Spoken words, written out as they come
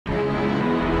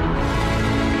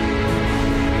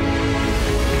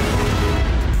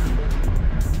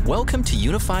Welcome to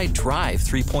UniFi Drive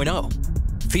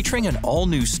 3.0, featuring an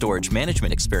all-new storage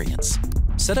management experience.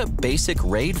 Set up basic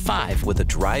RAID 5 with a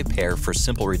drive pair for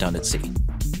simple redundancy.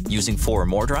 Using 4 or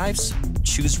more drives,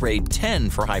 choose RAID 10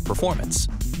 for high performance.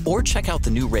 Or check out the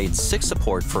new RAID 6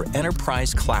 support for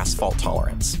enterprise-class fault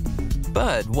tolerance.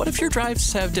 But what if your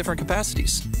drives have different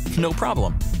capacities? No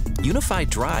problem. UniFi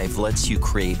Drive lets you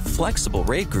create flexible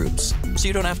RAID groups, so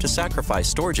you don't have to sacrifice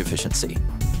storage efficiency.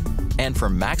 And for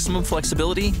maximum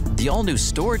flexibility, the all-new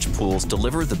storage pools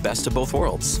deliver the best of both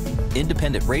worlds.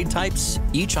 Independent RAID types,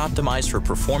 each optimized for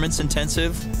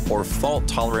performance-intensive or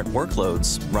fault-tolerant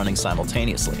workloads running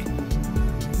simultaneously.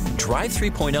 Drive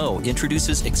 3.0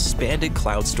 introduces expanded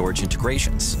cloud storage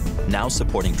integrations, now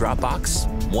supporting Dropbox,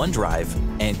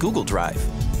 OneDrive, and Google Drive,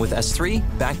 with S3,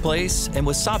 BackBlaze, and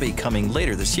Wasabi coming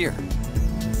later this year.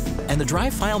 And the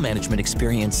Drive file management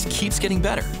experience keeps getting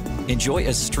better. Enjoy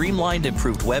a streamlined,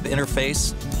 improved web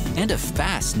interface and a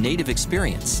fast native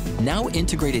experience, now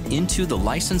integrated into the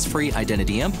license-free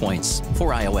identity endpoints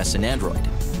for iOS and Android.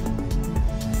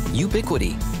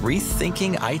 Ubiquity,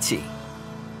 rethinking IT.